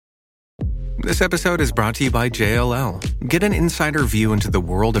This episode is brought to you by JLL. Get an insider view into the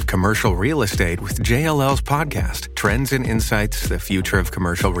world of commercial real estate with JLL's podcast, Trends and Insights, the Future of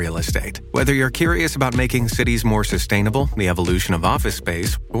Commercial Real Estate. Whether you're curious about making cities more sustainable, the evolution of office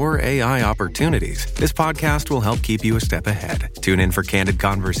space, or AI opportunities, this podcast will help keep you a step ahead. Tune in for candid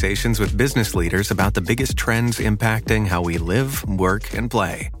conversations with business leaders about the biggest trends impacting how we live, work, and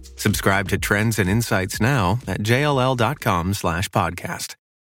play. Subscribe to Trends and Insights now at jll.com/podcast.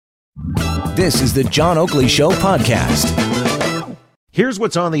 This is the John Oakley Show podcast. Here's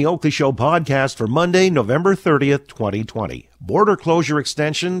what's on the Oakley Show podcast for Monday, November 30th, 2020. Border closure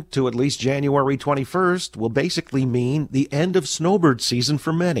extension to at least January 21st will basically mean the end of Snowbird season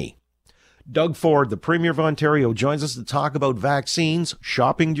for many. Doug Ford, the Premier of Ontario, joins us to talk about vaccines,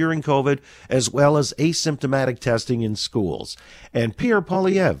 shopping during COVID, as well as asymptomatic testing in schools. And Pierre,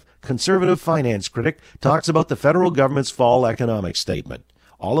 Conservative finance critic, talks about the federal government's fall economic statement.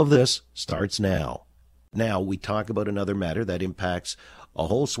 All of this starts now. Now we talk about another matter that impacts a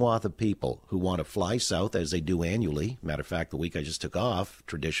whole swath of people who want to fly south as they do annually. Matter of fact, the week I just took off,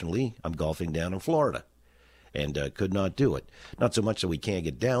 traditionally, I'm golfing down in Florida and could not do it. Not so much that we can't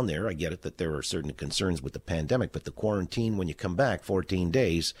get down there. I get it that there are certain concerns with the pandemic, but the quarantine when you come back, 14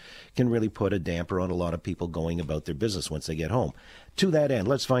 days, can really put a damper on a lot of people going about their business once they get home. To that end,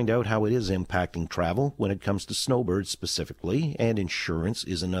 let's find out how it is impacting travel when it comes to snowbirds specifically, and insurance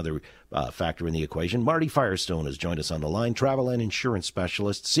is another factor in the equation. Marty Firestone has joined us on the line, travel and insurance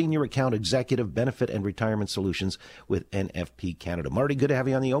specialist, senior account executive, benefit and retirement solutions with NFP Canada. Marty, good to have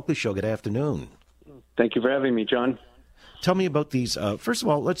you on the Oakley Show. Good afternoon. Thank you for having me, John. Tell me about these. First of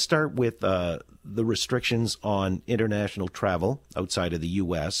all, let's start with the restrictions on international travel outside of the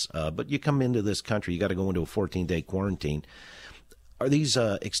U.S., but you come into this country, you got to go into a 14-day quarantine. Are these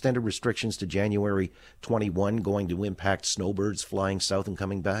extended restrictions to January 21 going to impact snowbirds flying south and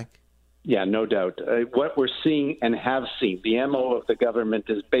coming back? Yeah, no doubt. What we're seeing and have seen, the MO of the government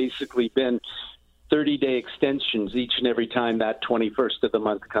has basically been 30-day extensions each and every time that 21st of the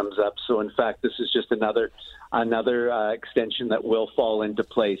month comes up. So, in fact, this is just another extension that will fall into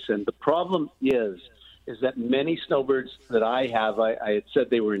place. And the problem is that many snowbirds that I have, I had said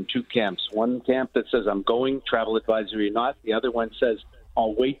they were in two camps. One camp that says, I'm going, travel advisory or not. The other one says,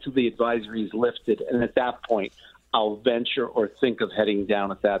 I'll wait till the advisory is lifted. And at that point, I'll venture or think of heading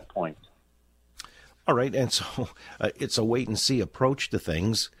down at that point. All right. And so it's a wait-and-see approach to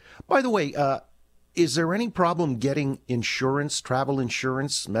things. By the way, is there any problem getting insurance, travel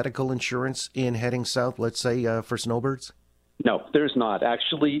insurance, medical insurance in heading south, let's say, for snowbirds? No, there's not.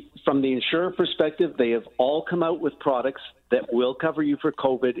 Actually, from the insurer perspective, they have all come out with products that will cover you for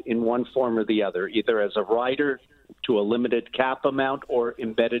COVID in one form or the other, either as a rider to a limited cap amount or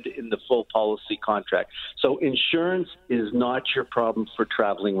embedded in the full policy contract. So insurance is not your problem for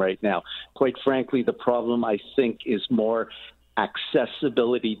traveling right now. Quite frankly, the problem, I think, is more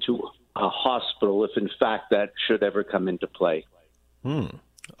accessibility to a hospital, if in fact that should ever come into play.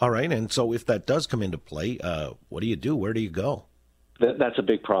 All right. And so if that does come into play, what do you do? Where do you go? That's a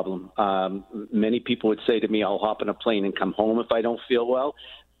big problem. Many people would say to me, I'll hop on a plane and come home if I don't feel well.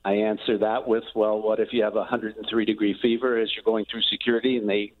 I answer that with, well, what if you have a 103-degree fever as you're going through security and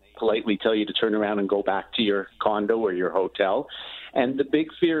they politely tell you to turn around and go back to your condo or your hotel? And the big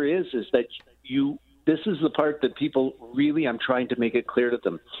fear is that this is the part that people really, I'm trying to make it clear to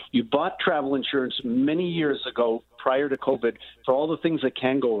them. You bought travel insurance many years ago prior to COVID for all the things that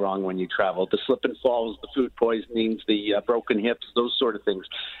can go wrong when you travel, the slip and falls, the food poisonings, the broken hips, those sort of things.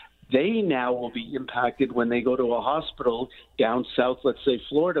 They now will be impacted when they go to a hospital down south, let's say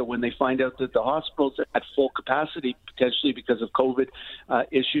Florida, when they find out that the hospital's at full capacity, potentially because of COVID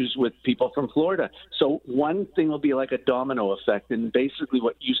issues with people from Florida. So one thing will be like a domino effect. And basically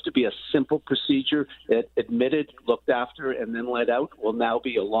what used to be a simple procedure that admitted, looked after, and then let out will now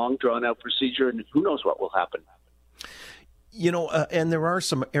be a long, drawn-out procedure, and who knows what will happen. You know, and there are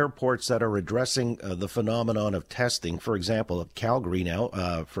some airports that are addressing the phenomenon of testing. For example, Calgary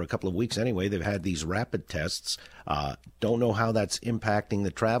now, for a couple of weeks anyway, they've had these rapid tests. Don't know how that's impacting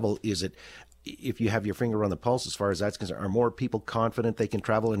the travel. Is it, if you have your finger on the pulse as far as that's concerned, are more people confident they can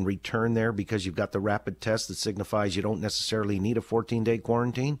travel and return there because you've got the rapid test that signifies you don't necessarily need a 14-day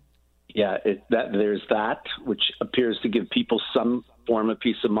quarantine? Yeah, there's that, which appears to give people some form of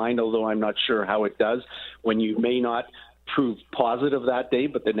peace of mind, although I'm not sure how it does, when you may not prove positive that day,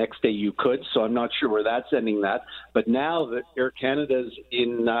 but the next day you could. So I'm not sure where that's ending that. But now that Air Canada's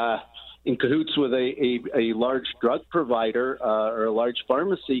in cahoots with a large drug provider or a large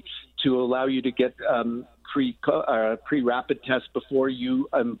pharmacy to allow you to get pre-rapid test before you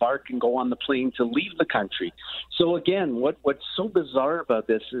embark and go on the plane to leave the country. So again, what's so bizarre about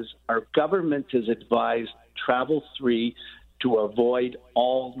this is our government has advised travel free to avoid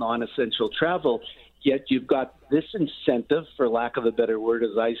all non-essential travel. Yet you've got this incentive, for lack of a better word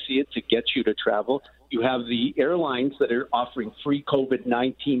as I see it, to get you to travel. You have the airlines that are offering free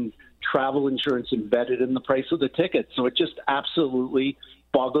COVID-19 travel insurance embedded in the price of the ticket. So it just absolutely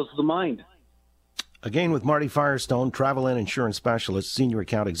boggles the mind. Again, with Marty Firestone, travel and insurance specialist, senior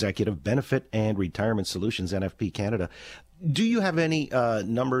account executive, benefit and retirement solutions, NFP Canada. Do you have any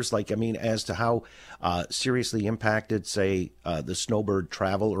numbers, as to how seriously impacted, say, the Snowbird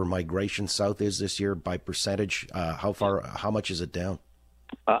travel or migration south is this year by percentage? How much is it down?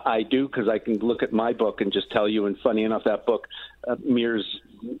 I do, because I can look at my book and just tell you, and funny enough, that book mirrors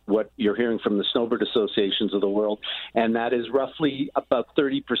what you're hearing from the Snowbird associations of the world, and that is roughly about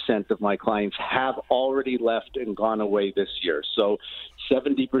 30% of my clients have already left and gone away this year. So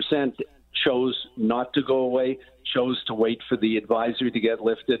 70% chose not to go away, chose to wait for the advisory to get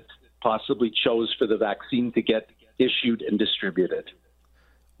lifted, possibly chose for the vaccine to get issued and distributed.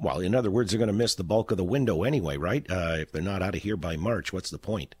 Well, in other words, they're going to miss the bulk of the window anyway, right? If they're not out of here by March, what's the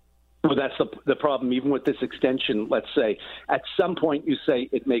point? Well, that's the problem. Even with this extension, let's say, at some point you say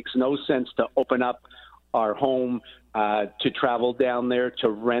it makes no sense to open up our home, to travel down there, to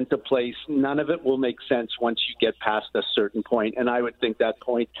rent a place. None of it will make sense once you get past a certain point. And I would think that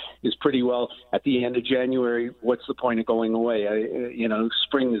point is pretty well at the end of January. What's the point of going away?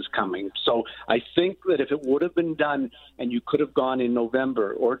 Spring is coming. So I think that if it would have been done and you could have gone in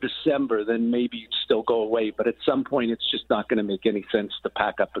November or December, then maybe you'd still go away. But at some point, it's just not going to make any sense to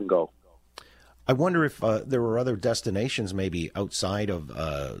pack up and go. I wonder if there were other destinations maybe outside of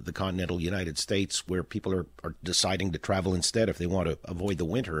the continental United States where people are deciding to travel instead if they want to avoid the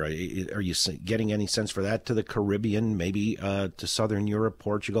winter. Are you getting any sense for that to the Caribbean, maybe to Southern Europe,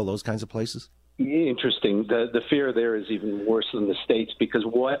 Portugal, those kinds of places? Interesting. The fear there is even worse than the States, because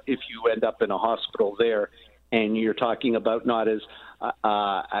what if you end up in a hospital there and you're talking about not as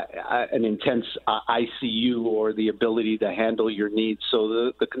an intense ICU or the ability to handle your needs.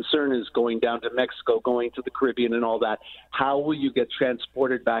 So the concern is going down to Mexico, going to the Caribbean and all that. How will you get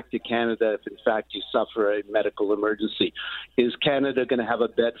transported back to Canada if, in fact, you suffer a medical emergency? Is Canada going to have a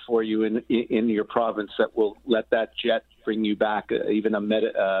bed for you in your province that will let that jet bring you back, even a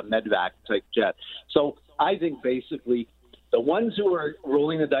medvac type jet? So I think basically the ones who are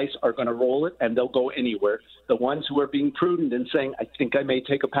rolling the dice are going to roll it, and they'll go anywhere. The ones who are being prudent and saying, I think I may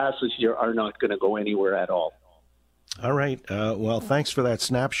take a pass this year, are not going to go anywhere at all. All right. Well, thanks for that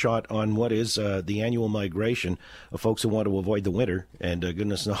snapshot on what is the annual migration of folks who want to avoid the winter. And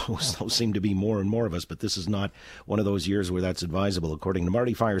goodness knows, those seem to be more and more of us. But this is not one of those years where that's advisable, according to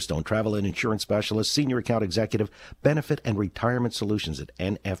Marty Firestone, travel and insurance specialist, senior account executive, benefit and retirement solutions at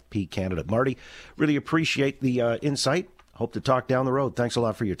NFP Canada. Marty, really appreciate the insight. Hope to talk down the road. Thanks a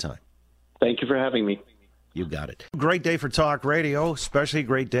lot for your time. Thank you for having me. You got it. Great day for talk radio, especially a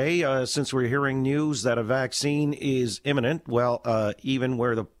great day since we're hearing news that a vaccine is imminent. Well, even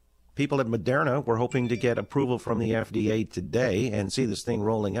where the people at Moderna were hoping to get approval from the FDA today and see this thing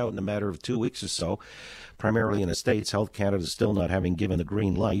rolling out in a matter of 2 weeks or so, primarily in the States. Health Canada is still not having given the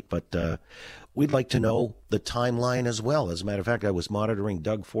green light, but we'd like to know the timeline as well. As a matter of fact, I was monitoring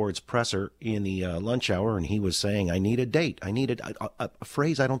Doug Ford's presser in the lunch hour, and he was saying, I need a date. I need a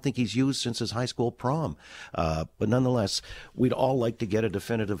phrase I don't think he's used since his high school prom. But nonetheless, we'd all like to get a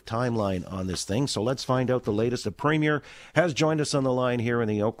definitive timeline on this thing. So let's find out the latest. The Premier has joined us on the line here in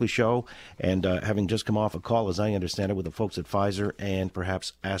the Oakley Show, and having just come off a call, as I understand it, with the folks at Pfizer and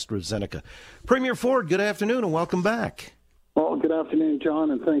perhaps AstraZeneca. Premier Ford, good afternoon and welcome back. Well, good afternoon,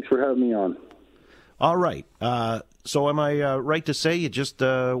 John, and thanks for having me on. All right. So am I right to say you just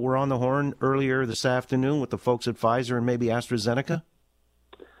were on the horn earlier this afternoon with the folks at Pfizer and maybe AstraZeneca?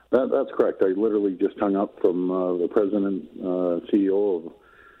 That's correct. I literally just hung up from the president, CEO of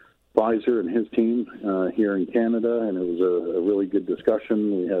Pfizer and his team here in Canada, and it was a really good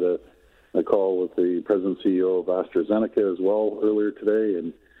discussion. We had a call with the president CEO of AstraZeneca as well earlier today,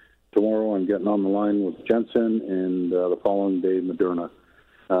 and tomorrow I'm getting on the line with Jensen, and the following day Moderna.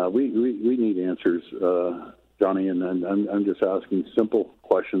 We need answers, Johnny, and I'm just asking simple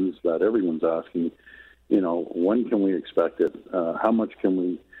questions that everyone's asking. You know, when can we expect it? How much can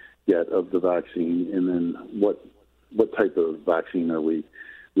we get of the vaccine? And then what type of vaccine are we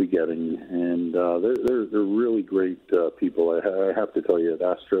getting? And they're really great people. I have to tell you, at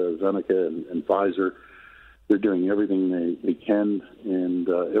AstraZeneca and Pfizer, they're doing everything they can, and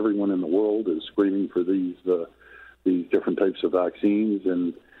everyone in the world is screaming for these different types of vaccines,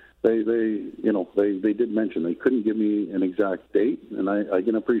 and they did mention they couldn't give me an exact date, and I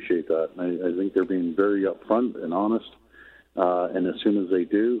can appreciate that. I think they're being very upfront and honest. And as soon as they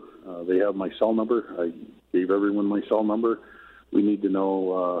do, they have my cell number. I gave everyone my cell number. We need to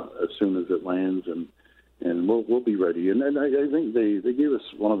know as soon as it lands, and we'll be ready. And I think they gave us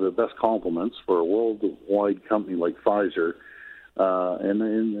one of the best compliments for a worldwide company like Pfizer,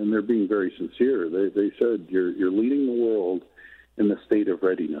 and they're being very sincere. They said you're leading the world in the state of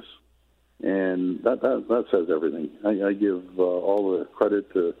readiness, and that says everything. I give all the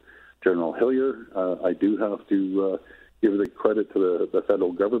credit to General Hillier. I do have to give the credit to the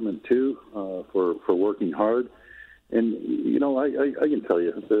federal government too for working hard. And I can tell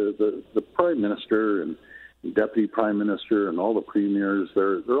you the Prime Minister and Deputy Prime Minister and all the premiers,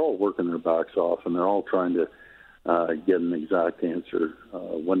 they're all working their backs off, and they're all trying to get an exact answer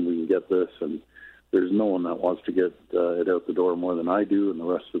when we can get this. And there's no one that wants to get it out the door more than I do and the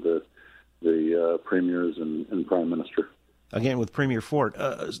rest of the premiers and Prime Minister. Again, with Premier Ford,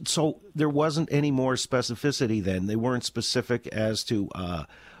 so there wasn't any more specificity then. They weren't specific as to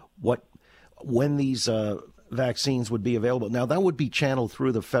when these vaccines would be available. Now, that would be channeled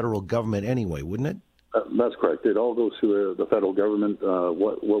through the federal government anyway, wouldn't it? That's correct. It all goes through the federal government.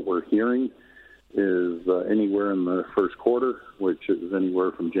 What we're hearing is anywhere in the first quarter, which is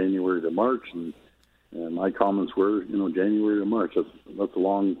anywhere from January to March, and my comments were, January to March. That's a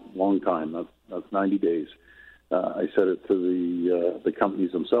long time. That's 90 days. I said it to the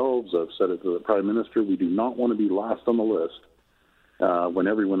companies themselves. I've said it to the Prime Minister. We do not want to be last on the list when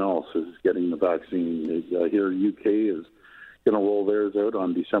everyone else is getting the vaccine. Here, UK is going to roll theirs out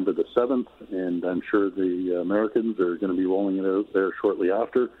on December the 7th, and I'm sure the Americans are going to be rolling it out there shortly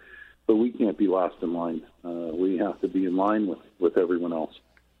after. But we can't be last in line. We have to be in line with everyone else.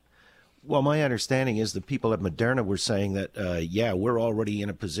 Well, my understanding is the people at Moderna were saying that, we're already in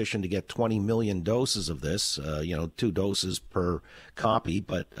a position to get 20 million doses of this, 2 doses per copy,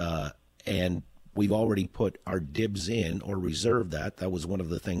 but and we've already put our dibs in or reserved that. That was one of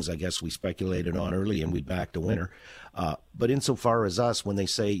the things I guess we speculated on early, and we backed to winter. But insofar as us, when they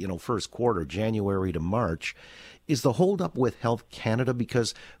say, first quarter, January to March, is the holdup with Health Canada?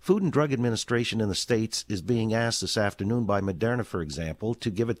 Because Food and Drug Administration in the States is being asked this afternoon by Moderna, for example, to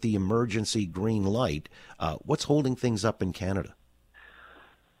give it the emergency green light. What's holding things up in Canada?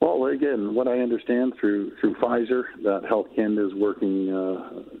 Well, again, what I understand through Pfizer, that Health Canada is working,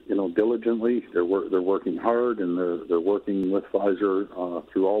 diligently. They're working hard, and they're working with Pfizer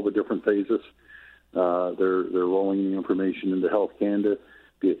through all the different phases. They're rolling information into Health Canada,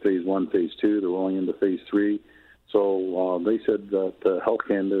 be it phase 1, phase 2. They're rolling into phase 3. So they said that Health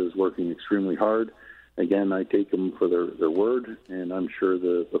Canada is working extremely hard. Again, I take them for their word, and I'm sure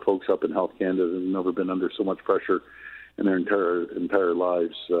the folks up in Health Canada have never been under so much pressure in their entire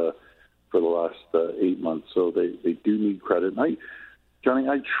lives for the last 8 months. So they do need credit. And Johnny,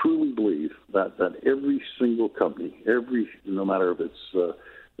 I truly believe that every single company, no matter if it's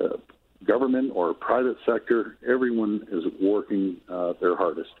government or private sector, everyone is working their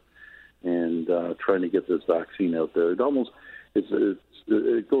hardest and trying to get this vaccine out there. It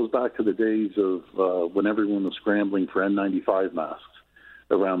goes back to the days of when everyone was scrambling for N95 masks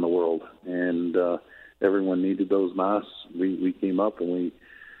around the world, and everyone needed those masks. We came up and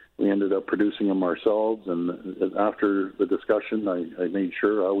we ended up producing them ourselves. And after the discussion, I made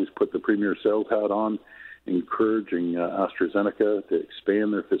sure I always put the Premier sales hat on, encouraging AstraZeneca to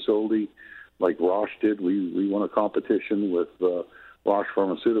expand their facility like Roche did. We won a competition with Roche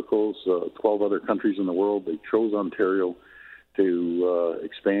Pharmaceuticals, 12 other countries in the world. They chose Ontario to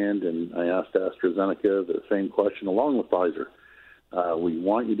expand, and I asked AstraZeneca the same question along with Pfizer. We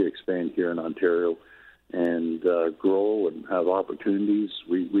want you to expand here in Ontario and grow and have opportunities.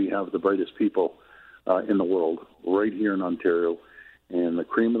 We have the brightest people in the world right here in Ontario, and the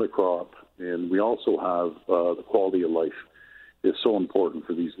cream of the crop. And we also have the quality of life is so important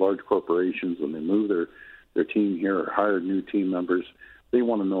for these large corporations when they move their team here or hire new team members. They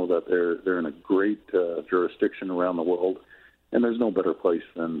want to know that they're in a great jurisdiction around the world, and there's no better place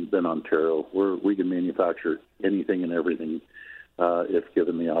than Ontario, where we can manufacture anything and everything if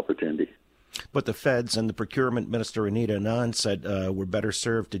given the opportunity. But the feds and the procurement minister, Anita Anand, said we're better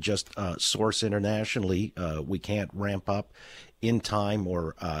served to just source internationally. We can't ramp up in time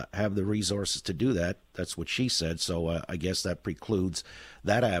or have the resources to do that. That's what she said. So I guess that precludes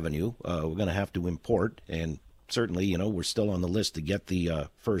that avenue. We're going to have to import, and certainly, you know, we're still on the list to get the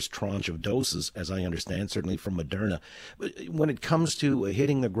first tranche of doses, as I understand, certainly from Moderna. But when it comes to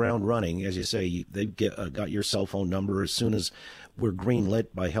hitting the ground running, as you say, they've got your cell phone number as soon as we're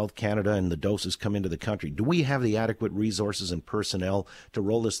green-lit by Health Canada and the doses come into the country. Do we have the adequate resources and personnel to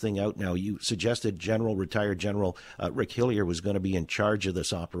roll this thing out now? You suggested retired General Rick Hillier was going to be in charge of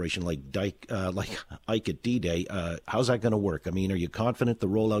this operation like Ike at D-Day. How's that going to work? I mean, are you confident the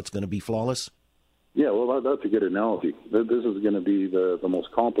rollout's going to be flawless? Yeah, well, that's a good analogy. This is going to be the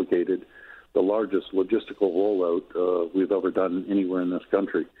most complicated, the largest logistical rollout we've ever done anywhere in this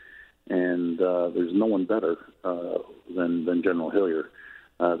country. And there's no one better than General Hillier.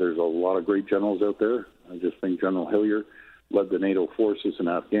 There's a lot of great generals out there. I just think General Hillier led the NATO forces in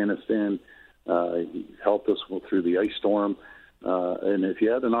Afghanistan. He helped us through the ice storm. And if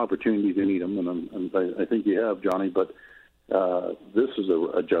you had an opportunity to meet him, and I think you have, Johnny, but this is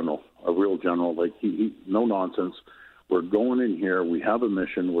a general, a real general. Like he no nonsense. We're going in here. We have a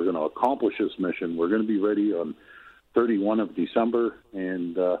mission. We're going to accomplish this mission. We're going to be ready on 31 of December.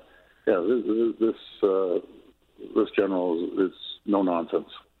 And this general is no nonsense.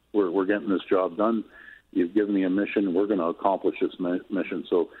 We're getting this job done. You've given me a mission. We're going to accomplish this mission.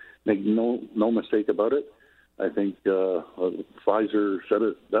 So make no mistake about it. I think Pfizer said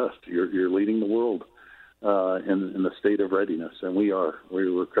it best. You're leading the world in the state of readiness, and we are.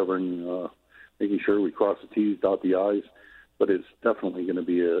 We're covering, making sure we cross the T's, dot the I's. But it's definitely going to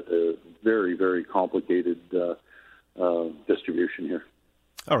be a very, very complicated distribution here.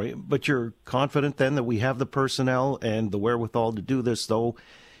 All right, but you're confident then that we have the personnel and the wherewithal to do this, though,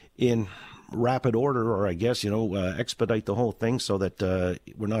 in rapid order, or I guess, expedite the whole thing so that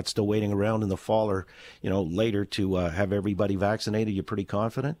we're not still waiting around in the fall or, later to have everybody vaccinated. You're pretty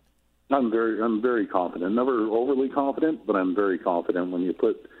confident? I'm very confident. Never overly confident, but I'm very confident. When you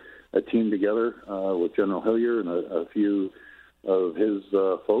put a team together with General Hillier and a few of his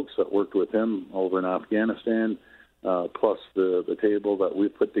folks that worked with him over in Afghanistan, plus the table that we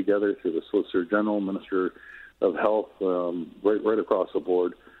put together through the Solicitor General, Minister of Health, right across the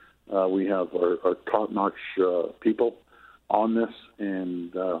board. We have our top-notch people on this,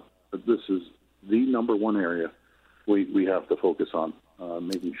 and this is the number one area we have to focus on,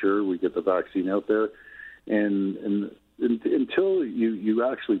 making sure we get the vaccine out there. And until you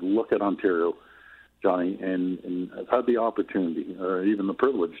actually look at Ontario, Johnny, and I've had the opportunity or even the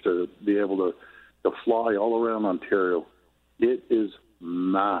privilege to be able to fly all around Ontario, it is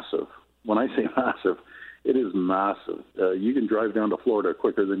massive. When I say massive, it is massive. You can drive down to Florida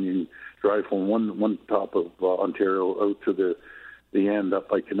quicker than you drive from one top of Ontario out to the end up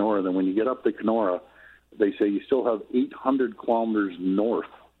by Kenora. Then when you get up to Kenora, they say you still have 800 kilometers north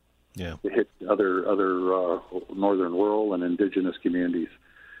to hit other northern rural and indigenous communities.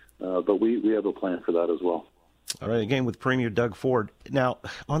 But we have a plan for that as well. All right, again with Premier Doug Ford. Now,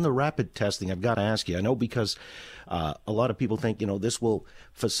 on the rapid testing, I've got to ask you, I know because a lot of people think, this will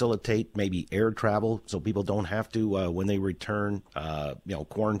facilitate maybe air travel so people don't have to, when they return,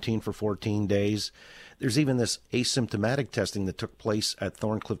 quarantine for 14 days. There's even this asymptomatic testing that took place at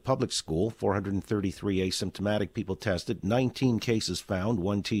Thorncliffe Public School. 433 asymptomatic people tested, 19 cases found,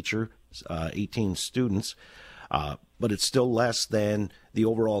 one teacher, 18 students. But it's still less than the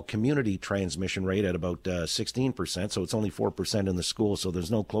overall community transmission rate at about 16%, so it's only 4% in the school, so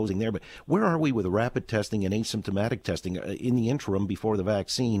there's no closing there. But where are we with rapid testing and asymptomatic testing in the interim before the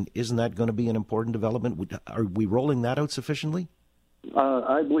vaccine? Isn't that going to be an important development? Are we rolling that out sufficiently?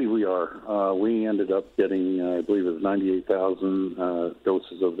 I believe we are. We ended up getting, I believe it was 98,000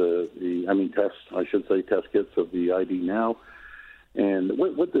 doses of test kits of the ID Now. And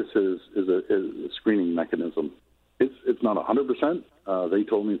what this is a screening mechanism. It's not 100%. They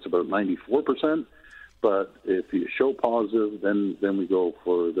told me it's about 94%. But if you show positive, then we go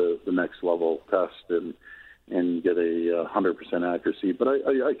for the next level test and get a 100% accuracy. But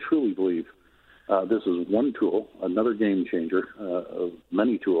I truly believe this is one tool, another game changer of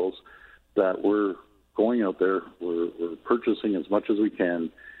many tools that we're going out there. We're purchasing as much as we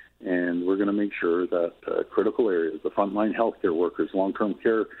can. And we're going to make sure that critical areas, the frontline healthcare workers, long-term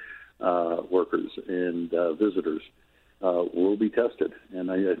care workers, and visitors will be tested.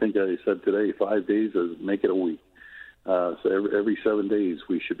 And I think I said today, 5 days is make it a week. So every 7 days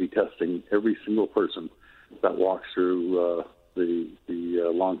we should be testing every single person that walks through the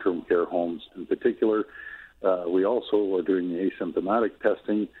long-term care homes. In particular, we also are doing the asymptomatic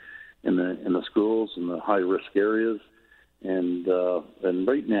testing in the schools in the high-risk areas. And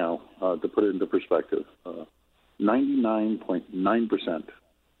right now, to put it into perspective, 99.9%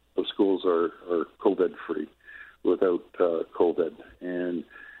 of schools are COVID-free without COVID. And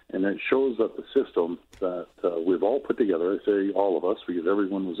And it shows that the system that we've all put together, I say all of us, because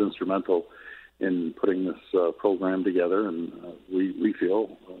everyone was instrumental in putting this program together, and we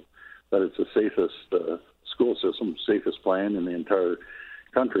feel that it's the safest school system, safest plan in the entire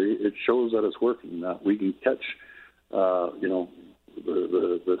country. It shows that it's working, that we can catch, the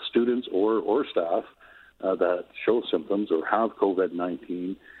students or staff that show symptoms or have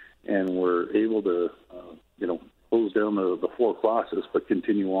COVID-19, and we're able to, close down the 4 classes, but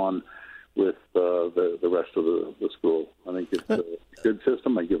continue on with the rest of the school. I think it's a good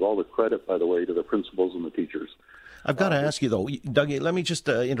system. I give all the credit, by the way, to the principals and the teachers. I've got to ask you, though, Dougie, let me just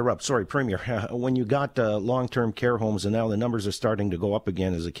interrupt. Sorry, Premier. When you got long-term care homes and now the numbers are starting to go up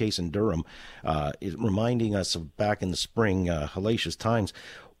again, as a case in Durham, reminding us of back in the spring, hellacious times,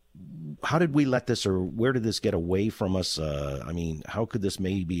 how did we let this, or where did this get away from us? How could this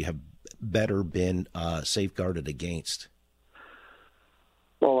maybe have better been safeguarded against?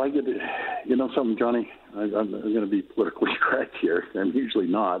 Well, something, Johnny, I'm going to be politically correct here. I'm usually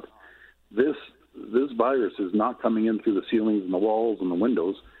not. This virus is not coming in through the ceilings and the walls and the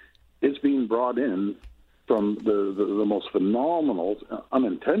windows. It's being brought in from the most phenomenal,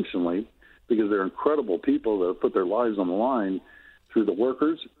 unintentionally, because they're incredible people that have put their lives on the line, through the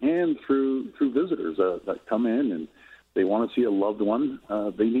workers and through visitors that come in and they want to see a loved one.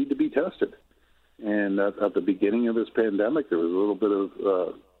 They need to be tested. And at the beginning of this pandemic, there was a little bit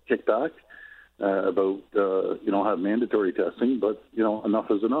of kickback about have mandatory testing, but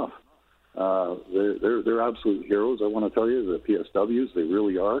enough is enough. They're absolute heroes. I want to tell you, the PSWs, they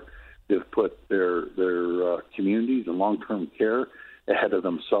really are. They've put their communities and long-term care ahead of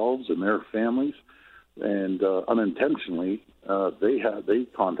themselves and their families, and unintentionally they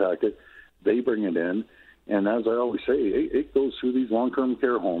contact it, they bring it in, and as I always say, it goes through these long-term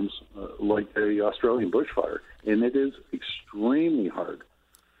care homes like the Australian bushfire, and it is extremely hard.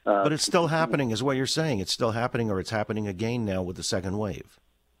 But it's still happening, is what you're saying. It's still happening, or it's happening again now with the second wave.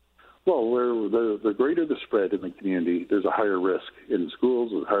 Well, where the greater the spread in the community, there's a higher risk in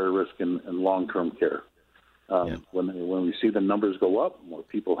schools, there's a higher risk in long-term care. When we see the numbers go up, more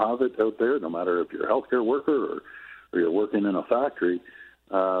people have it out there, no matter if you're a healthcare worker or you're working in a factory,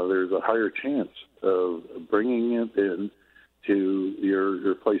 there's a higher chance of bringing it in to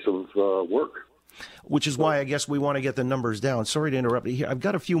your place of work. Which is why I guess we want to get the numbers down. Sorry to interrupt you here. I've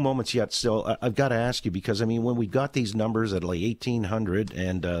got a few moments yet still. I've got to ask you, because, when we got these numbers at like 1,800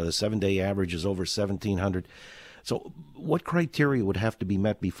 and the 7-day average is over 1,700, so what criteria would have to be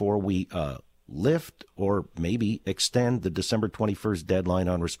met before we lift or maybe extend the December 21st deadline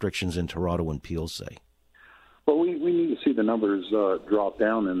on restrictions in Toronto and Peel, say? Well, we need to see the numbers drop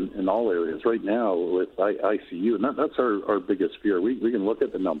down in all areas. Right now with ICU, and that's our biggest fear. We can look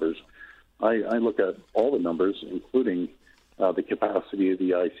at the numbers. I look at all the numbers, including the capacity of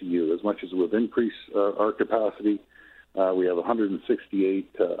the ICU. As much as we've increased our capacity, we have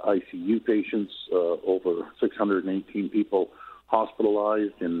 168 ICU patients, over 618 people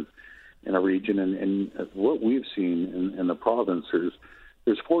hospitalized in a region. And what we've seen in the province is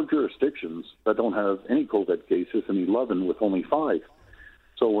there's 4 jurisdictions that don't have any COVID cases and 11 with only 5.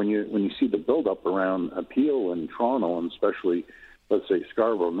 So when you see the buildup around Peel and Toronto, and especially, let's say,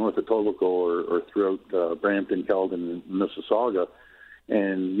 Scarborough, north of Etobicoke, or throughout Brampton, Caledon, and Mississauga,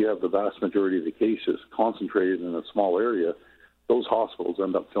 and you have the vast majority of the cases concentrated in a small area, those hospitals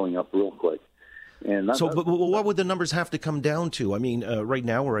end up filling up real quick. And but what would the numbers have to come down to? Right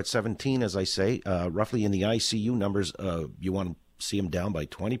now we're at 17, as I say, roughly in the ICU numbers. You want to see them down by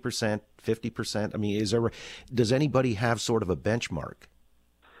 20%, 50%? Does anybody have sort of a benchmark?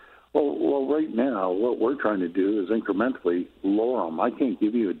 Well, right now, what we're trying to do is incrementally lower them. I can't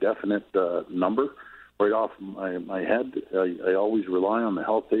give you a definite number right off my head. I always rely on the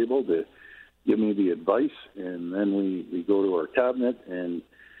health table to give me the advice, and then we go to our cabinet, and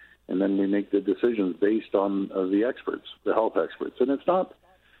then we make the decisions based on the experts, the health experts. And it's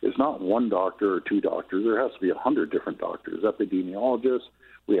not one doctor or 2 doctors. There has to be 100 different doctors, epidemiologists.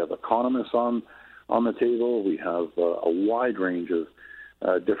 We have economists on the table. We have a wide range of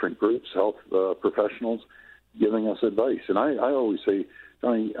different groups, health professionals, giving us advice. And I always say,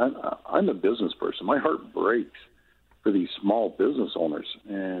 Johnny, I'm a business person. My heart breaks for these small business owners,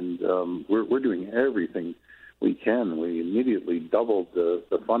 and we're doing everything we can. We immediately doubled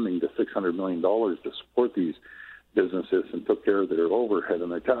the funding to $600 million to support these businesses, and took care of their overhead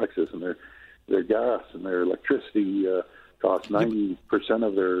and their taxes and their gas and their electricity costs 90%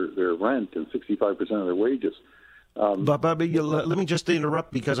 of their rent and 65% of their wages. But let me just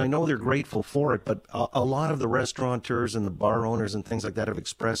interrupt, because I know they're grateful for it, but a lot of the restaurateurs and the bar owners and things like that have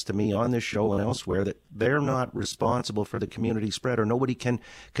expressed to me on this show and elsewhere that they're not responsible for the community spread, or nobody can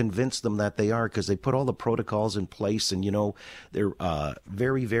convince them that they are, because they put all the protocols in place, and, they're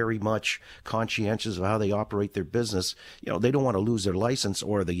very, very much conscientious of how they operate their business. They don't want to lose their license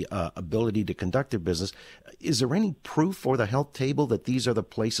or the ability to conduct their business. Is there any proof for the health table that these are the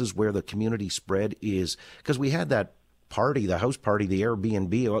places where the community spread is? Because we had that party, the house party, the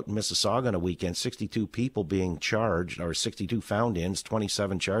Airbnb out in Mississauga on a weekend, 62 people being charged, or 62 found-ins,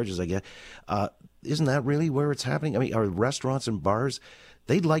 27 charges, I guess. Isn't that really where it's happening? I mean, are restaurants and bars,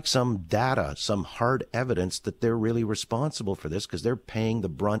 they'd like some data, some hard evidence that they're really responsible for this, because they're paying the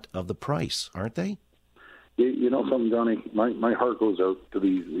brunt of the price, aren't they? You know something, Johnny? My heart goes out to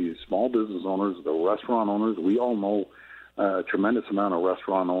these small business owners, the restaurant owners. We all know a tremendous amount of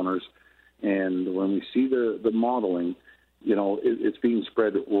restaurant owners. And when we see the modeling, it's being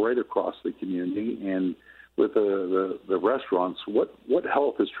spread right across the community. And with the restaurants, what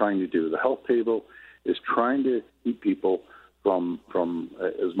health is trying to do? The health table is trying to keep people from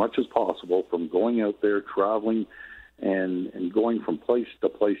as much as possible from going out there, traveling, and going from place to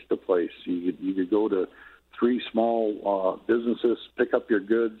place to place. You could go to 3 small businesses, pick up your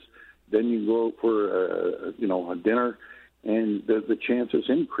goods, then you go out for a dinner. And the chances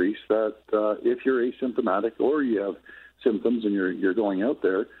increase that if you're asymptomatic or you have symptoms and you're going out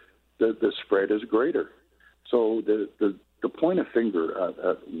there, the spread is greater. So the point a finger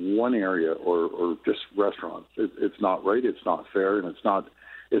at one area or just restaurants, it's not right, it's not fair, and it's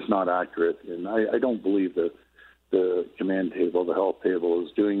not accurate. And I don't believe that the command table, the health table,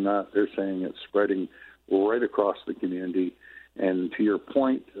 is doing that. They're saying it's spreading right across the community. And to your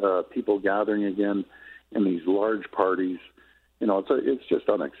point, people gathering again in these large parties, it's just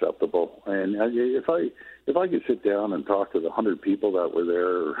unacceptable. And if I could sit down and talk to the 100 people that were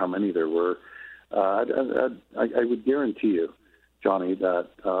there, or how many there were, I would guarantee you, Johnny, that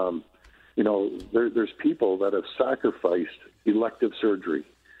there's people that have sacrificed elective surgery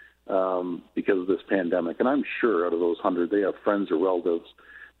because of this pandemic. And I'm sure out of those 100, they have friends or relatives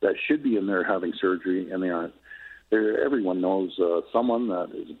that should be in there having surgery, and they aren't. Everyone knows someone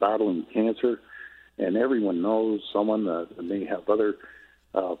that is battling cancer. And everyone knows someone that may have other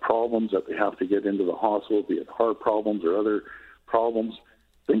problems that they have to get into the hospital, be it heart problems or other problems.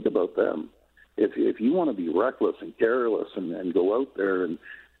 Think about them. If you want to be reckless and careless and go out there and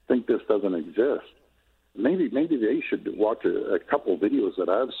think this doesn't exist, maybe they should watch a couple of videos that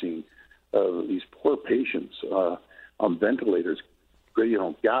I've seen of these poor patients on ventilators,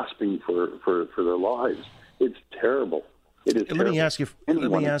 gasping for their lives. It's terrible. It is. Let me ask you,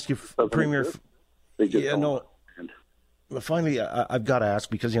 Premier. Finally, I've got to ask,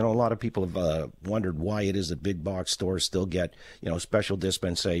 because, a lot of people have wondered why it is that big box stores still get, special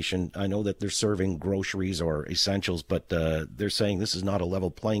dispensation. I know that they're serving groceries or essentials, but they're saying this is not a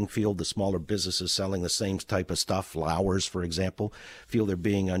level playing field. The smaller businesses selling the same type of stuff, flowers, for example, feel they're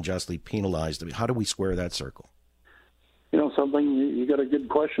being unjustly penalized. I mean, how do we square that circle? Something, you got a good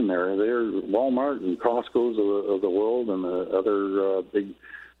question there. They're Walmart and Costco's of the world, and the other big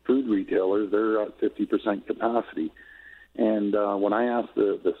food retailers, they're at 50% capacity. And when I ask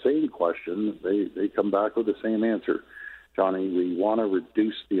the same question, they come back with the same answer. Johnny, we want to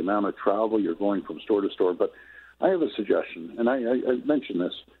reduce the amount of travel. You're going from store to store. But I have a suggestion, and I mentioned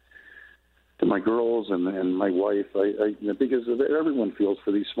this to my girls and my wife, because everyone feels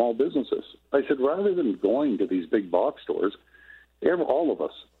for these small businesses. I said, rather than going to these big box stores, all of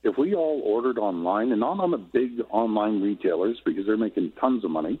us, if we all ordered online, and not on the big online retailers because they're making tons of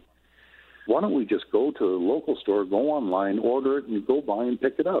money, why don't we just go to a local store, go online, order it, and go buy and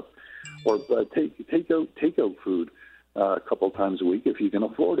pick it up? Or take out food a couple of times a week if you can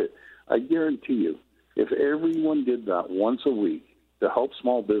afford it. I guarantee you, if everyone did that once a week to help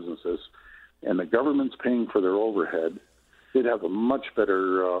small businesses, and the government's paying for their overhead, they'd have a much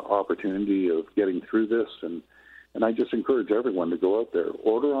better opportunity of getting through this. And I just encourage everyone to go out there,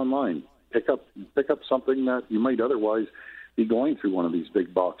 order online, pick up something that you might otherwise be going through one of these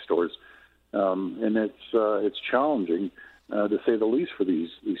big box stores. And it's challenging, to say the least, for these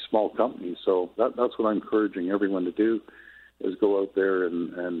small companies. So that's what I'm encouraging everyone to do, is go out there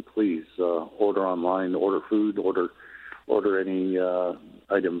and please order online, order food, order any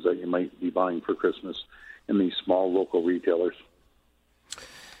items that you might be buying for Christmas in these small local retailers.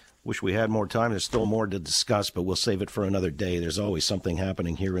 Wish we had more time. There's still more to discuss, but we'll save it for another day. There's always something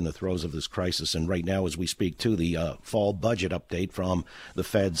happening here in the throes of this crisis. And right now, as we speak, too, the fall budget update from the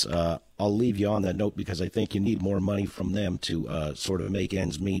feds, I'll leave you on that note, because I think you need more money from them to sort of make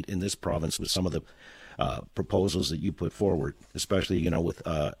ends meet in this province with some of the proposals that you put forward, especially, with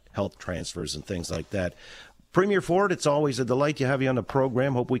health transfers and things like that. Premier Ford, it's always a delight to have you on the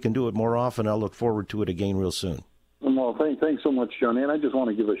program. Hope we can do it more often. I'll look forward to it again real soon. Well, thanks so much, John. And I just want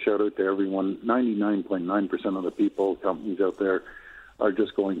to give a shout-out to everyone. 99.9% of the people, companies out there, are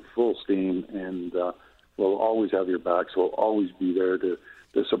just going full steam, and we'll always have your backs. We'll always be there to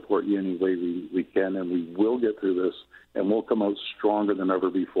support you any way we can, and we will get through this, and we'll come out stronger than ever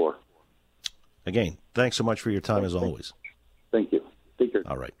before. Again, thanks so much for your time, as always. Thank you. Take care.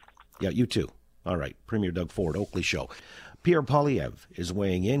 All right. Yeah, you too. All right. Premier Doug Ford, Oakley Show. Pierre Poilievre is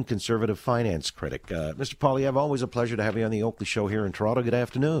weighing in, conservative finance critic. Mr. Poilievre, always a pleasure to have you on the Oakley Show here in Toronto. Good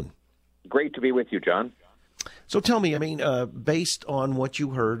afternoon. Great to be with you, John. So tell me, based on what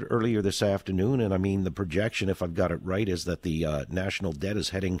you heard earlier this afternoon, and the projection, if I've got it right, is that the national debt is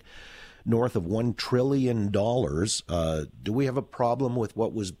heading north of $1 trillion. Do we have a problem with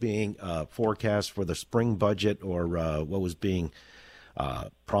what was being forecast for the spring budget, or what was being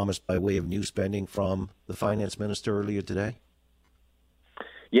promised by way of new spending from the finance minister earlier today?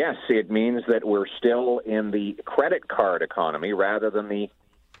 Yes, it means that we're still in the credit card economy rather than the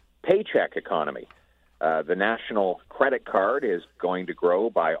paycheck economy. The national credit card is going to grow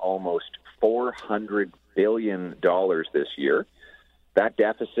by almost $400 billion this year. That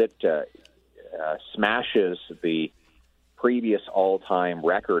deficit smashes the previous all-time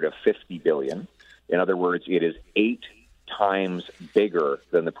record of $50 billion. In other words, it is 8 times bigger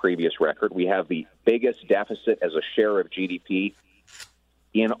than the previous record. We have the biggest deficit as a share of GDP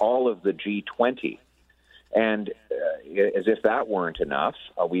in all of the G20. And as if that weren't enough,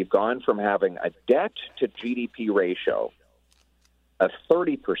 we've gone from having a debt to GDP ratio of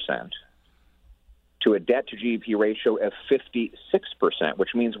 30% to a debt to GDP ratio of 56%,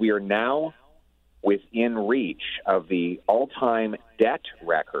 which means we are now within reach of the all-time debt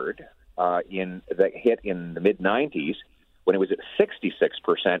record that hit in the mid-90s when it was at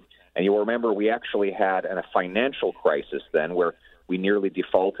 66%. And you'll remember we actually had a financial crisis then where we nearly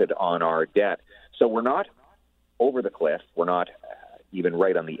defaulted on our debt. So we're not over the cliff. We're not even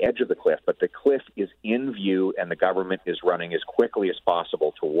right on the edge of the cliff, but the cliff is in view, and the government is running as quickly as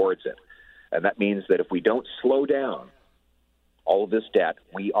possible towards it. And that means that if we don't slow down all of this debt,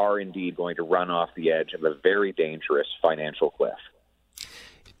 we are indeed going to run off the edge of a very dangerous financial cliff.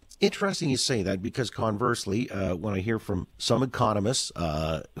 Interesting you say that, because conversely, when I hear from some economists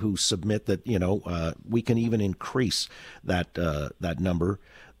who submit that, we can even increase that number,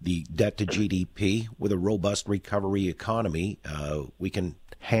 the debt to GDP, with a robust recovery economy, we can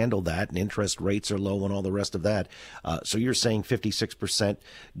handle that, and interest rates are low and all the rest of that. So you're saying 56%,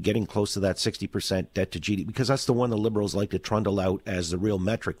 getting close to that 60% debt to GDP, because that's the one the Liberals like to trundle out as the real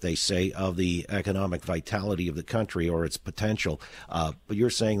metric, they say, of the economic vitality of the country or its potential. But you're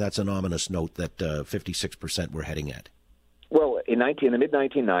saying that's an ominous note that 56% we're heading at. Well, in the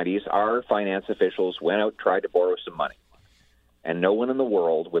mid-1990s, our finance officials went out, tried to borrow some money, and no one in the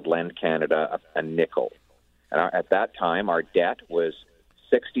world would lend Canada a nickel. And at that time, our debt was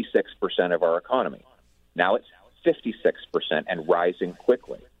 66% of our economy. Now it's 56% and rising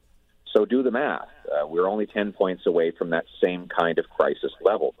quickly. So do the math. We're only 10 points away from that same kind of crisis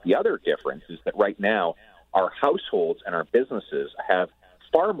level. The other difference is that right now, our households and our businesses have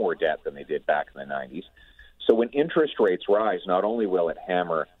far more debt than they did back in the 90s. So when interest rates rise, not only will it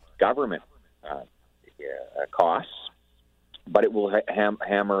hammer government costs, but it will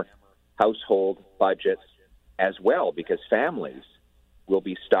hammer household budgets as well, because families will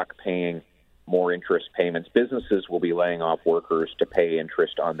be stuck paying more interest payments. Businesses will be laying off workers to pay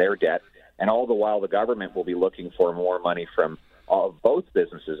interest on their debt. And all the while, the government will be looking for more money from both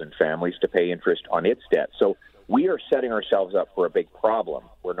businesses and families to pay interest on its debt. So we are setting ourselves up for a big problem.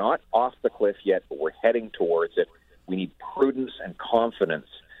 We're not off the cliff yet, but we're heading towards it. We need prudence and confidence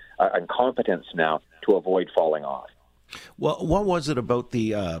and competence now to avoid falling off. Well, what was it about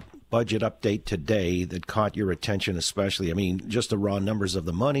the budget update today that caught your attention especially? I mean, just the raw numbers of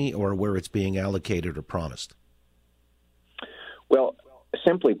the money, or where it's being allocated or promised? Well,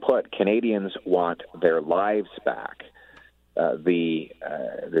 simply put, Canadians want their lives back. The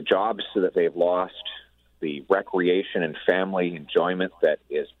jobs that they've lost, the recreation and family enjoyment that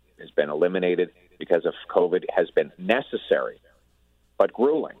has been eliminated because of COVID has been necessary, but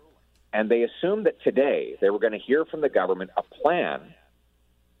grueling. And they assumed that today they were going to hear from the government a plan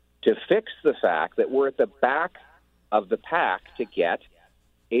to fix the fact that we're at the back of the pack to get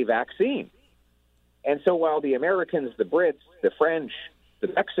a vaccine. And so while the Americans, the Brits, the French, the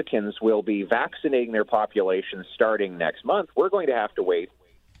Mexicans will be vaccinating their populations starting next month, we're going to have to wait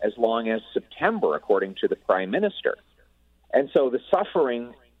as long as September, according to the Prime Minister. And so the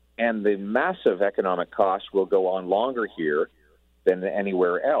suffering and the massive economic costs will go on longer here than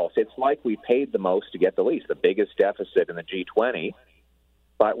anywhere else. It's like we paid the most to get the least, the biggest deficit in the G20,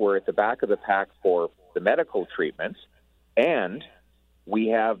 but we're at the back of the pack for the medical treatments, and we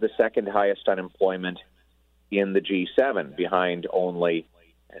have the second highest unemployment in the G7, behind only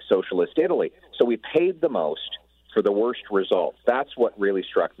socialist Italy. So we paid the most for the worst results. That's what really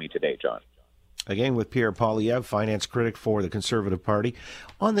struck me today, John. Again, with Pierre Poilievre, finance critic for the Conservative Party.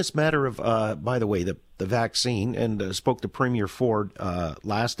 On this matter of, by the way, the vaccine, and spoke to Premier Ford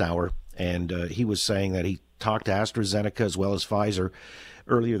last hour, and he was saying that he talked to AstraZeneca as well as Pfizer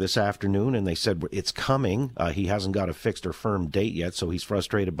earlier this afternoon, and they said it's coming. He hasn't got a fixed or firm date yet, so he's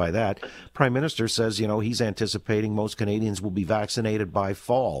frustrated by that. Prime Minister says, he's anticipating most Canadians will be vaccinated by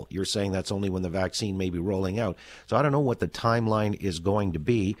fall. You're saying that's only when the vaccine may be rolling out. So I don't know what the timeline is going to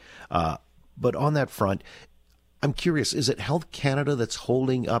be. But on that front, I'm curious, is it Health Canada that's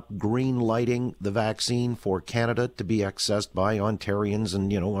holding up green lighting the vaccine for Canada to be accessed by Ontarians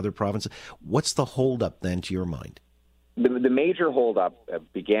and, other provinces? What's the holdup then, to your mind? The major holdup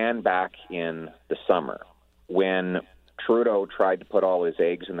began back in the summer when Trudeau tried to put all his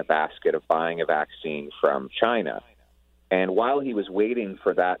eggs in the basket of buying a vaccine from China. And while he was waiting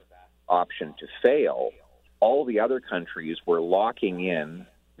for that option to fail, all the other countries were locking in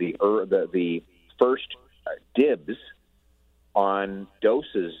the first dibs on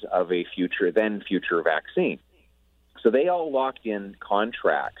doses of a future vaccine. So they all locked in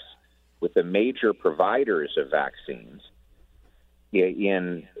contracts with the major providers of vaccines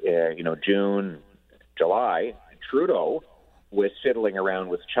in June, July. Trudeau was fiddling around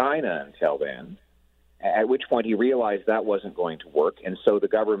with China until then, at which point he realized that wasn't going to work, and so the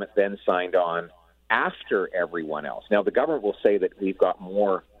government then signed on after everyone else. Now, the government will say that we've got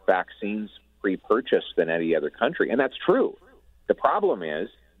more vaccines pre-purchased than any other country, and that's true. The problem is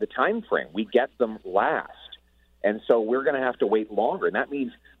the time frame. We get them last, and so we're going to have to wait longer, and that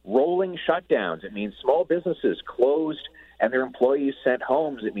means rolling shutdowns. It means small businesses closed and their employees sent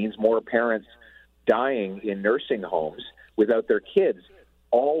homes. It means more parents dying in nursing homes without their kids,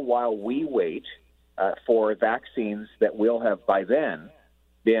 all while we wait for vaccines that will have by then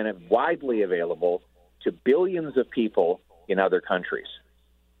been widely available to billions of people in other countries.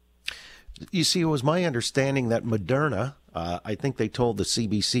 You see, it was my understanding that Moderna, I think they told the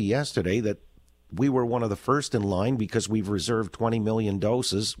CBC yesterday that we were one of the first in line because we've reserved 20 million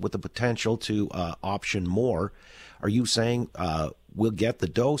doses with the potential to option more. Are you saying we'll get the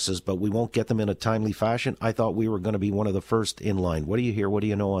doses, but we won't get them in a timely fashion? I thought we were going to be one of the first in line. What do you hear? What do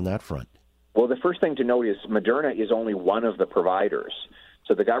you know on that front? Well, the first thing to note is Moderna is only one of the providers.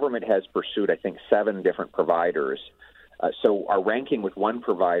 So the government has pursued, I think, 7 different providers. So our ranking with one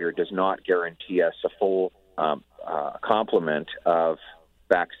provider does not guarantee us a full complement of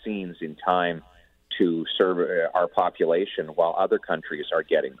vaccines in time to serve our population while other countries are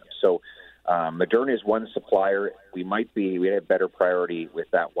getting them. So Moderna is one supplier. We have better priority with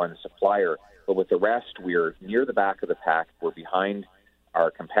that one supplier. But with the rest, we're near the back of the pack. We're behind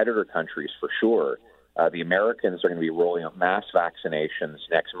our competitor countries for sure. The Americans are going to be rolling out mass vaccinations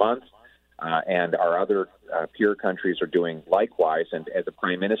next month. And our other peer countries are doing likewise. And as the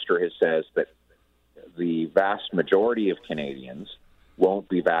Prime Minister has says that the vast majority of Canadians won't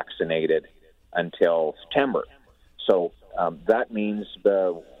be vaccinated until September. So that means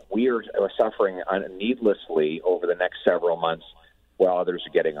we are suffering needlessly over the next several months while others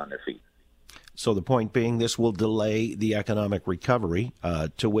are getting on their feet. So the point being, this will delay the economic recovery.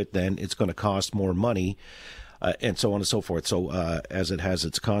 To wit, then, it's going to cost more money. And so on and so forth. So as it has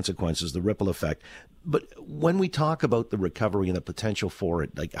its consequences, the ripple effect. But when we talk about the recovery and the potential for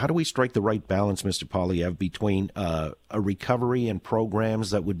it, like, how do we strike the right balance, Mr. Poilievre, between a recovery and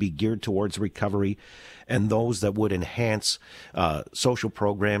programs that would be geared towards recovery and those that would enhance social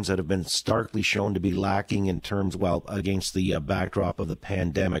programs that have been starkly shown to be lacking in terms, against the backdrop of the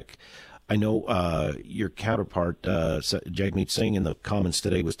pandemic? I know your counterpart, Jagmeet Singh, in the Commons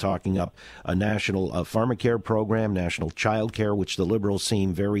today was talking up a national pharmacare program, national child care, which the Liberals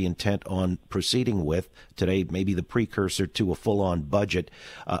seem very intent on proceeding with today, maybe the precursor to a full-on budget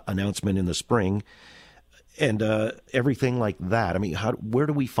announcement in the spring, and everything like that. I mean, where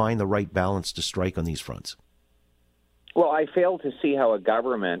do we find the right balance to strike on these fronts? Well, I fail to see how a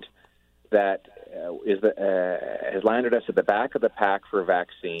government that has landed us at the back of the pack for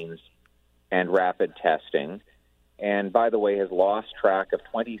vaccines and rapid testing, and by the way, has lost track of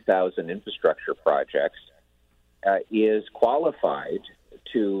 20,000 infrastructure projects, is qualified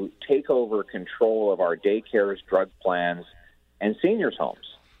to take over control of our daycares, drug plans, and seniors'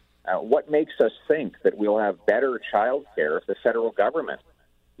 homes. What makes us think that we'll have better child care if the federal government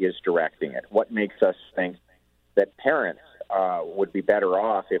is directing it? What makes us think that parents would be better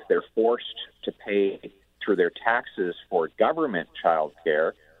off if they're forced to pay through their taxes for government child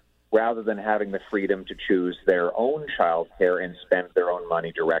care rather than having the freedom to choose their own child care and spend their own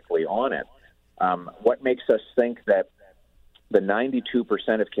money directly on it? What makes us think that the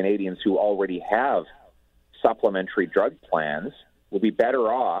 92% of Canadians who already have supplementary drug plans will be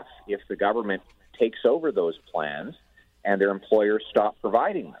better off if the government takes over those plans and their employers stop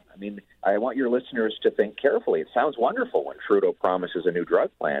providing them? I mean, I want your listeners to think carefully. It sounds wonderful when Trudeau promises a new drug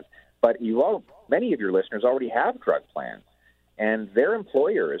plan, but many of your listeners already have drug plans, and their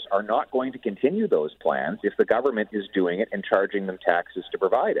employers are not going to continue those plans if the government is doing it and charging them taxes to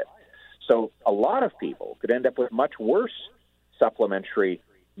provide it. So a lot of people could end up with much worse supplementary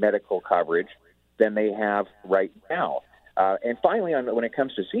medical coverage than they have right now. And finally, when it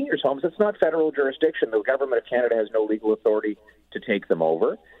comes to seniors' homes, it's not federal jurisdiction. The government of Canada has no legal authority to take them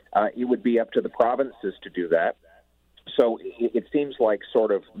over. It would be up to the provinces to do that. So it seems like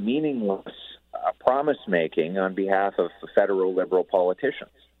sort of meaningless promise-making on behalf of federal Liberal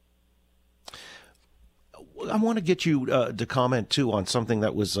politicians. I want to get you to comment, too, on something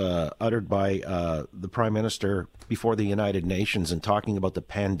that was uttered by the Prime Minister before the United Nations and talking about the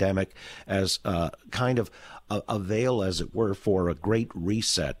pandemic as kind of a veil, as it were, for a great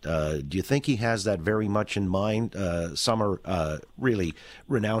reset. Do you think he has that very much in mind? Some are really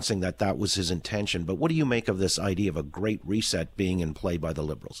renouncing that was his intention. But what do you make of this idea of a great reset being in play by the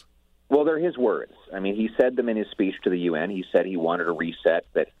Liberals? Well, they're his words. I mean, he said them in his speech to the UN. He said he wanted a reset,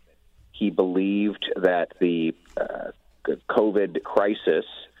 that he believed that the COVID crisis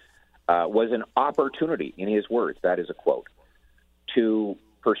was an opportunity, in his words, that is a quote, to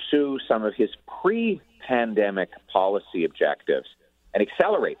pursue some of his pre-pandemic policy objectives and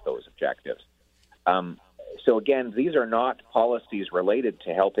accelerate those objectives. So again, these are not policies related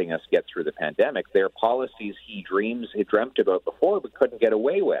to helping us get through the pandemic. They're policies he dreamt about before but couldn't get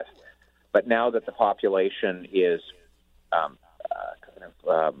away with. But now that the population is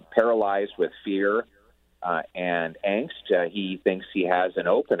paralyzed with fear and angst, he thinks he has an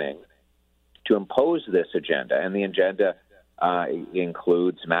opening to impose this agenda. And the agenda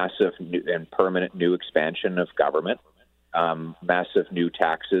includes massive and permanent new expansion of government, massive new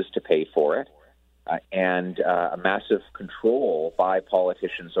taxes to pay for it, and a massive control by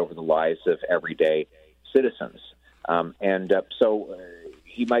politicians over the lives of everyday citizens. So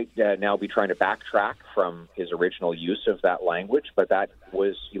he might now be trying to backtrack from his original use of that language, but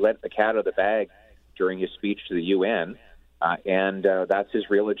he let the cat out of the bag during his speech to the UN, and that's his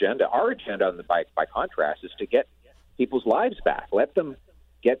real agenda. Our agenda, by contrast, is to get people's lives back. Let them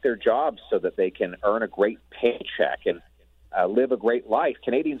get their jobs so that they can earn a great paycheck and live a great life.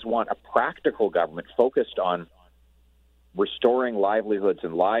 Canadians want a practical government focused on restoring livelihoods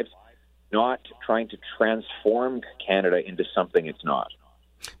and lives, not trying to transform Canada into something it's not.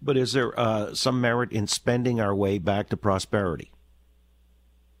 But is there some merit in spending our way back to prosperity?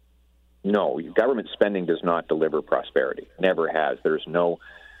 No, government spending does not deliver prosperity. Never has. There's no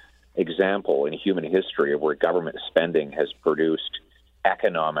example in human history of where government spending has produced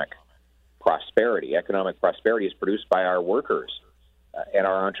economic prosperity. Economic prosperity is produced by our workers and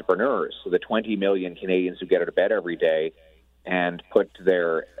our entrepreneurs. So the 20 million Canadians who get out of bed every day and put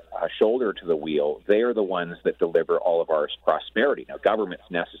their shoulder to the wheel, they are the ones that deliver all of our prosperity. Now, governments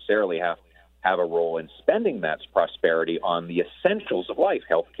necessarily have a role in spending that prosperity on the essentials of life,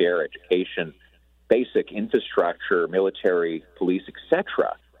 healthcare, education, basic infrastructure, military, police,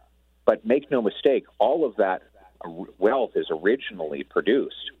 etc. But make no mistake, all of that wealth is originally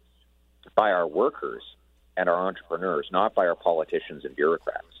produced by our workers and our entrepreneurs, not by our politicians and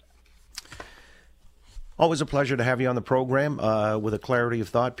bureaucrats. Always a pleasure to have you on the program with a clarity of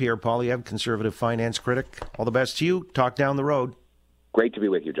thought. Pierre Poilievre, conservative finance critic. All the best to you. Talk down the road. Great to be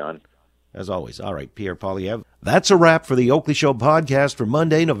with you, John. As always. All right, Pierre Poilievre. That's a wrap for the Oakley Show podcast for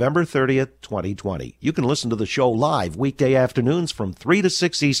Monday, November 30th, 2020. You can listen to the show live weekday afternoons from 3 to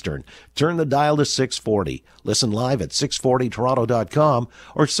 6 Eastern. Turn the dial to 640. Listen live at 640toronto.com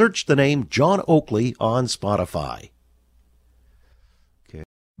or search the name John Oakley on Spotify.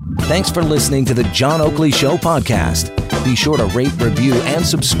 Thanks for listening to the John Oakley Show podcast. Be sure to rate, review, and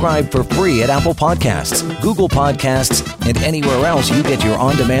subscribe for free at Apple Podcasts, Google Podcasts, and anywhere else you get your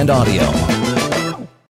on-demand audio.